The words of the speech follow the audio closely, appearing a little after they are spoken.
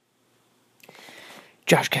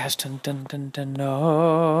JoshCast, dun, dun, dun, dun,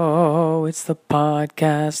 oh, it's the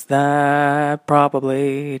podcast that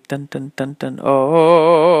probably, dun, dun, dun, dun,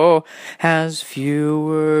 oh, has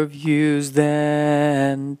fewer views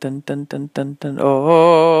than, dun, dun, dun, dun, dun,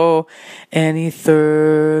 oh, any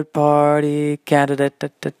third-party candidate,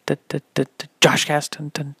 dun, dun, dun, dun, dun, dun, JoshCast,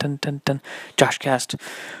 dun, dun, dun, dun, dun, JoshCast.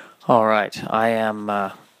 All right, I am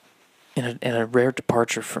in a rare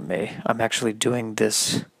departure for me. I'm actually doing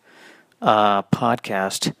this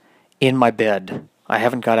podcast in my bed. I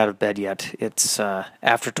haven't got out of bed yet. It's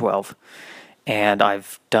after 12, and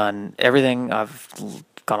I've done everything. I've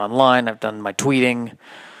gone online. I've done my tweeting.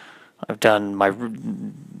 I've done my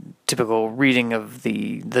typical reading of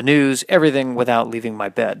the news. Everything without leaving my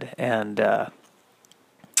bed, and that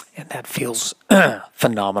feels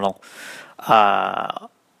phenomenal.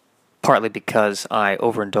 Partly because I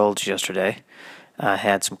overindulged yesterday. I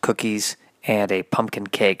had some cookies and a pumpkin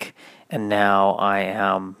cake. And now I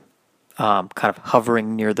am kind of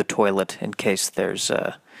hovering near the toilet in case there's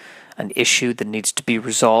an issue that needs to be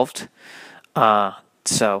resolved. So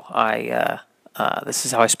this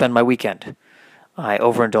is how I spend my weekend. I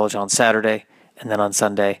overindulge on Saturday, and then on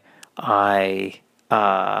Sunday I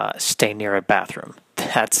stay near a bathroom.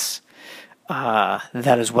 That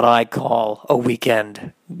is what I call a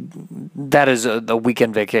weekend. That is a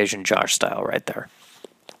weekend vacation, Josh style, right there.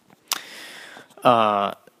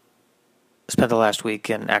 Spent the last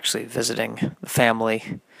weekend actually visiting the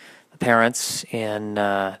family, the parents in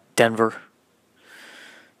Denver,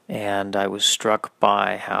 and I was struck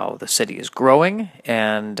by how the city is growing,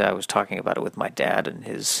 and I was talking about it with my dad, and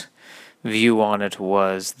his view on it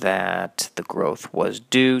was that the growth was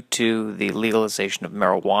due to the legalization of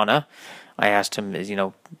marijuana. I asked him,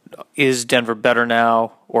 is Denver better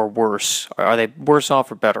now or worse? Are they worse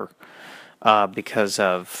off or better because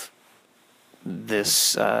of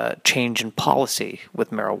this change in policy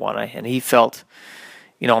with marijuana? And he felt,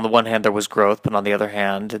 on the one hand there was growth, but on the other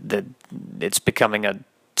hand that it's becoming a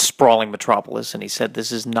sprawling metropolis. And he said,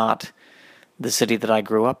 this is not the city that I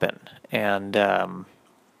grew up in. And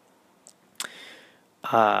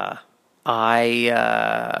I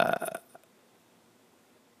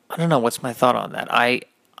don't know, what's my thought on that? I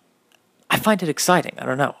find it exciting. I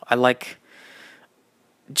don't know. I like,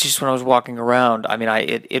 just when I was walking around,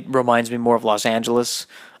 it reminds me more of Los Angeles.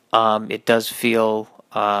 It does feel,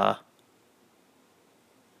 dare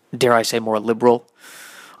I say, more liberal.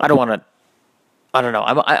 I don't know.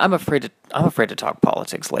 I'm afraid to talk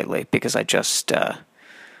politics lately because I just,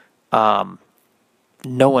 no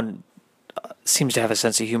one seems to have a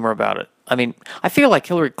sense of humor about it. I feel like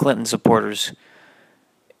Hillary Clinton supporters,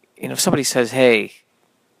 if somebody says, hey,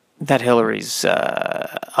 that Hillary's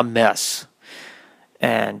a mess,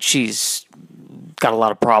 and she's got a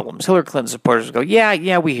lot of problems, Hillary Clinton supporters go,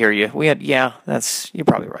 yeah, we hear you. You're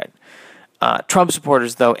probably right. Trump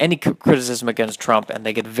supporters, though, any criticism against Trump, and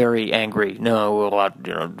they get very angry.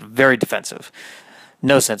 Very defensive.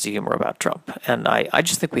 No sense of humor about Trump. And I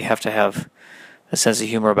just think we have to have a sense of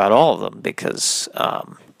humor about all of them because,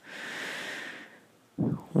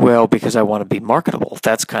 because I want to be marketable.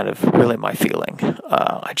 That's kind of really my feeling.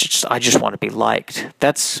 I just want to be liked.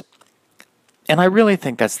 And I really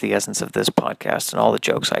think that's the essence of this podcast and all the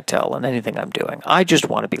jokes I tell and anything I'm doing. I just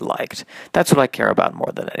want to be liked. That's what I care about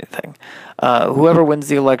more than anything. Whoever wins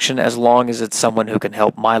the election, as long as it's someone who can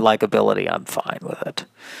help my likability, I'm fine with it.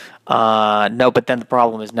 No, but then the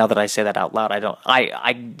problem is, now that I say that out loud, I don't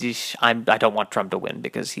want Trump to win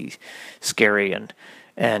because he's scary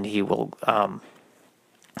and he will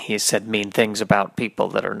he has said mean things about people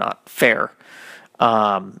that are not fair.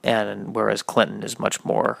 And whereas Clinton is much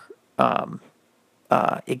more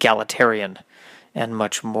egalitarian and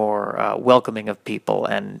much more welcoming of people,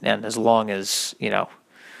 and as long as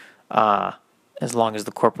the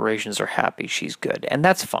corporations are happy, she's good, and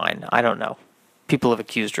that's fine. I don't know. People have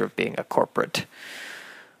accused her of being a corporate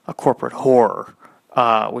whore,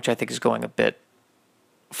 which I think is going a bit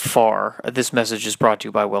far. This message is brought to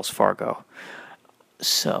you by Wells Fargo.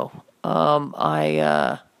 So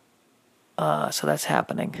so that's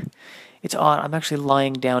happening. It's odd. I'm actually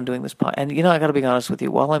lying down doing this pod. And, I got to be honest with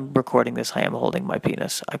you. While I'm recording this, I am holding my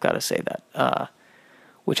penis. I've got to say that.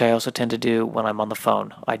 Which I also tend to do when I'm on the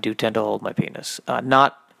phone. I do tend to hold my penis.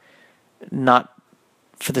 Not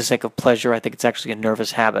for the sake of pleasure. I think it's actually a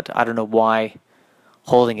nervous habit. I don't know why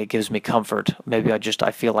holding it gives me comfort. Maybe I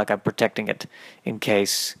feel like I'm protecting it in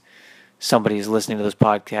case somebody is listening to this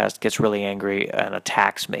podcast, gets really angry, and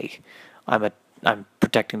attacks me. I'm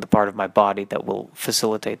protecting the part of my body that will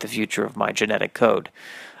facilitate the future of my genetic code.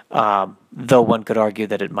 Though one could argue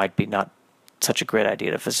that it might be not such a great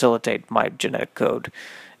idea to facilitate my genetic code,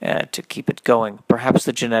 to keep it going. Perhaps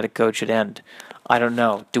the genetic code should end. I don't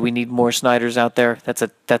know. Do we need more Snyders out there? That's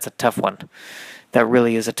a tough one. That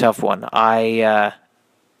really is a tough one. I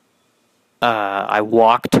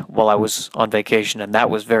walked while I was on vacation, and that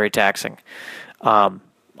was very taxing. I'm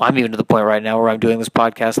even to the point right now where I'm doing this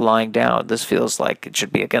podcast lying down. This feels like it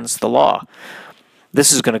should be against the law.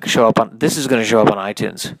 This is going to show up on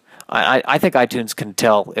iTunes. I think iTunes can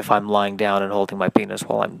tell if I'm lying down and holding my penis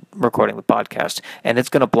while I'm recording the podcast, and it's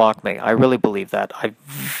going to block me. I really believe that. I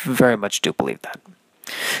very much do believe that.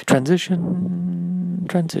 Transition.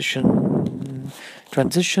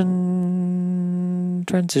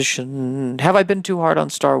 Have I been too hard on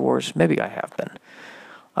Star Wars? Maybe I have been.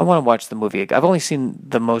 I want to watch the movie. I've only seen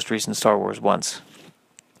the most recent Star Wars once,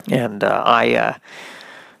 and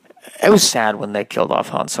it was sad when they killed off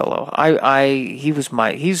Han Solo. I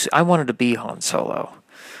wanted to be Han Solo,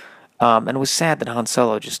 and it was sad that Han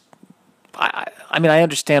Solo just. I mean, I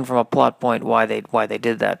understand from a plot point why they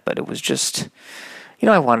did that, but it was just,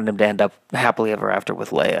 I wanted him to end up happily ever after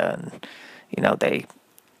with Leia, and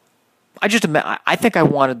I think I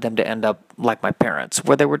wanted them to end up like my parents,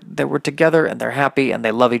 where they were together and they're happy and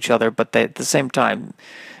they love each other, but at the same time,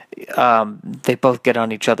 they both get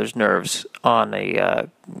on each other's nerves on a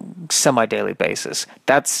semi-daily basis.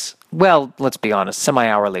 Let's be honest,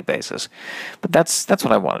 semi-hourly basis. But that's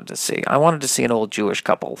what I wanted to see. I wanted to see an old Jewish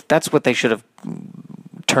couple. That's what they should have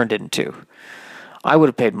turned into. I would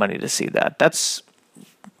have paid money to see that. That's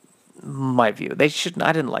my view. I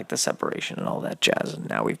didn't like the separation and all that jazz, and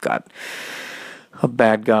now we've got a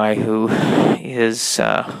bad guy who is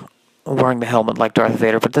wearing the helmet like Darth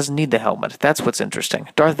Vader, but doesn't need the helmet. That's what's interesting.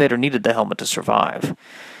 Darth Vader needed the helmet to survive.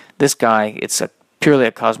 This guy, it's purely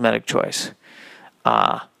a cosmetic choice.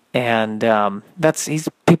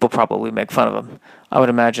 People probably make fun of him. I would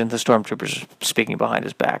imagine the stormtroopers are speaking behind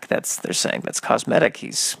his back. They're saying that's cosmetic.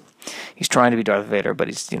 He's trying to be Darth Vader, but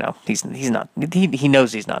he's not. He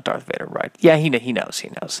knows he's not Darth Vader, right? Yeah, he knows.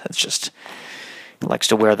 It's just he likes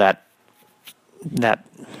to wear that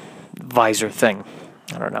visor thing.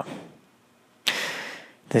 I don't know.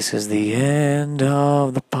 This is the end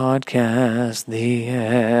of the podcast,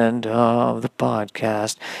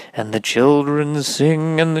 and the children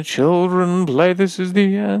sing and the children play. This is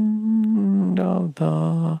the end of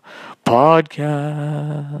the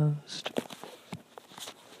podcast.